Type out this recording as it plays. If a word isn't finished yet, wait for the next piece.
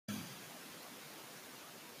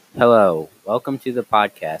Hello, welcome to the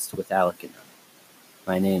podcast with Alec and I.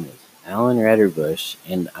 My name is Alan Redderbush,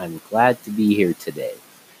 and I'm glad to be here today.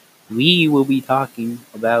 We will be talking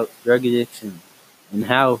about drug addiction and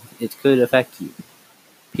how it could affect you.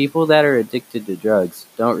 People that are addicted to drugs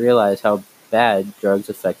don't realize how bad drugs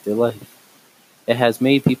affect their life. It has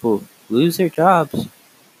made people lose their jobs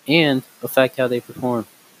and affect how they perform.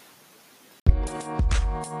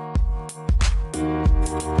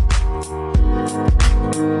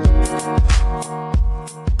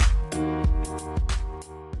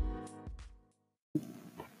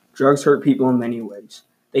 Drugs hurt people in many ways.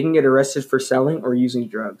 They can get arrested for selling or using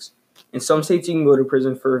drugs. In some states, you can go to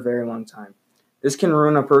prison for a very long time. This can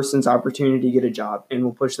ruin a person's opportunity to get a job and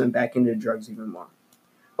will push them back into drugs even more.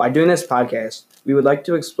 By doing this podcast, we would like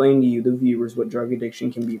to explain to you, the viewers, what drug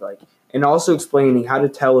addiction can be like, and also explaining how to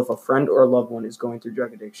tell if a friend or a loved one is going through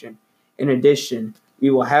drug addiction. In addition,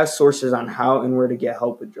 we will have sources on how and where to get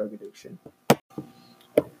help with drug addiction.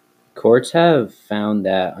 Courts have found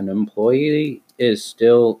that an employee is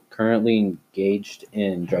still currently engaged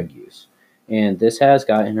in drug use, and this has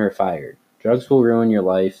gotten her fired. Drugs will ruin your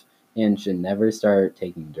life and should never start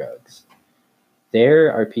taking drugs.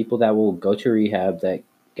 There are people that will go to rehab that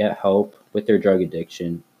get help with their drug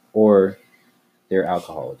addiction or their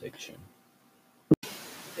alcohol addiction.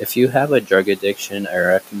 If you have a drug addiction, I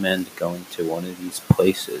recommend going to one of these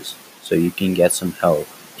places so you can get some help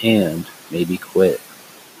and maybe quit.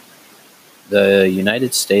 The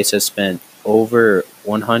United States has spent over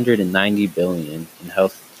 $190 billion in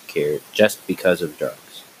healthcare just because of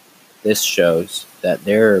drugs. This shows that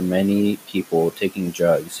there are many people taking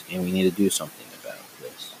drugs, and we need to do something about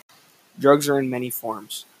this. Drugs are in many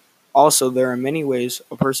forms. Also, there are many ways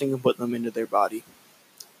a person can put them into their body.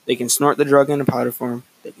 They can snort the drug in a powder form,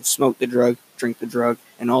 they can smoke the drug, drink the drug,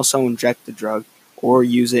 and also inject the drug or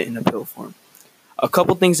use it in a pill form. A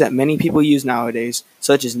couple things that many people use nowadays,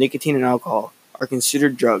 such as nicotine and alcohol, are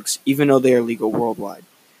considered drugs, even though they are legal worldwide.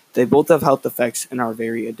 They both have health effects and are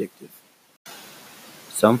very addictive.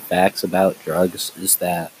 Some facts about drugs is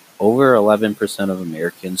that over 11% of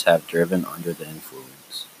Americans have driven under the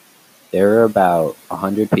influence. There are about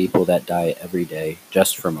 100 people that die every day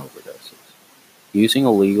just from overdoses. Using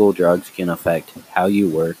illegal drugs can affect how you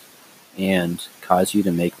work and cause you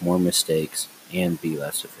to make more mistakes and be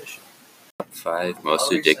less efficient. 5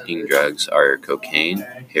 most addicting drugs are cocaine,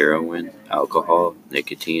 heroin, alcohol,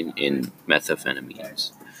 nicotine, and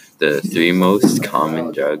methamphetamines. The 3 most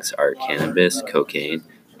common drugs are cannabis, cocaine,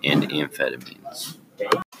 and amphetamines.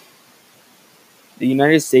 The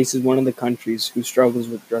United States is one of the countries who struggles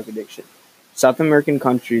with drug addiction. South American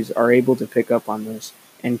countries are able to pick up on this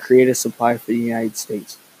and create a supply for the United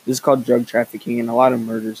States. This is called drug trafficking, and a lot of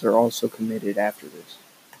murders are also committed after this.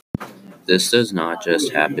 This does not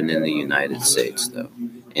just happen in the United States, though,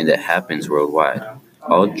 and it happens worldwide.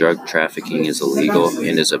 All drug trafficking is illegal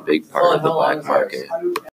and is a big part of the black market.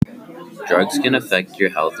 Drugs can affect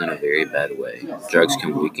your health in a very bad way. Drugs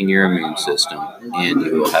can weaken your immune system, and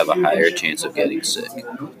you will have a higher chance of getting sick.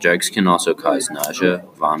 Drugs can also cause nausea,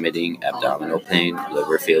 vomiting, abdominal pain,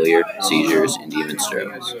 liver failure, seizures, and even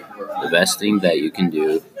strokes. The best thing that you can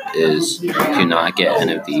do is to not get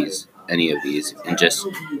any of these, and just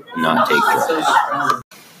not take drugs.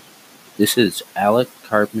 This is Alec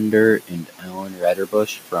Carpenter and Alan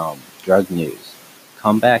Redderbush from Drug News.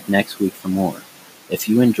 Come back next week for more. If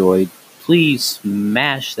you enjoyed, please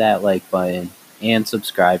smash that like button and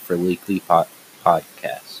subscribe for weekly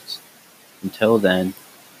podcasts. Until then,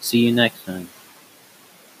 see you next time.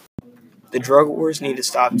 The drug wars need to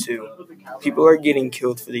stop too. People are getting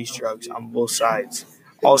killed for these drugs on both sides.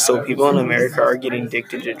 Also, people in America are getting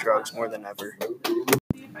addicted to drugs more than ever.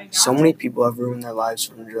 So many people have ruined their lives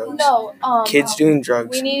from drugs. Kids doing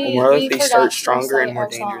drugs will more likely start stronger and more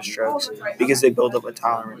dangerous drugs because they build up a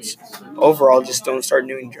tolerance. Overall, just don't start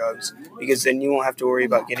doing drugs because then you won't have to worry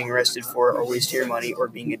about getting arrested for it or wasting your money or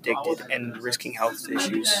being addicted and risking health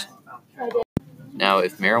issues. Now,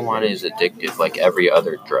 if marijuana is addictive like every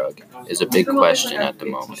other drug is a big question at the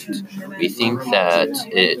moment. We think that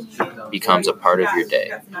it becomes a part of your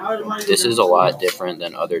day. This is a lot different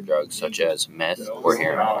than other drugs such as meth or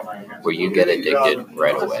heroin, where you get addicted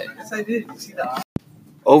right away.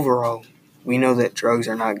 Overall, we know that drugs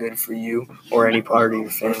are not good for you or any part of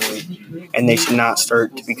your family, and they should not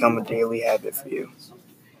start to become a daily habit for you.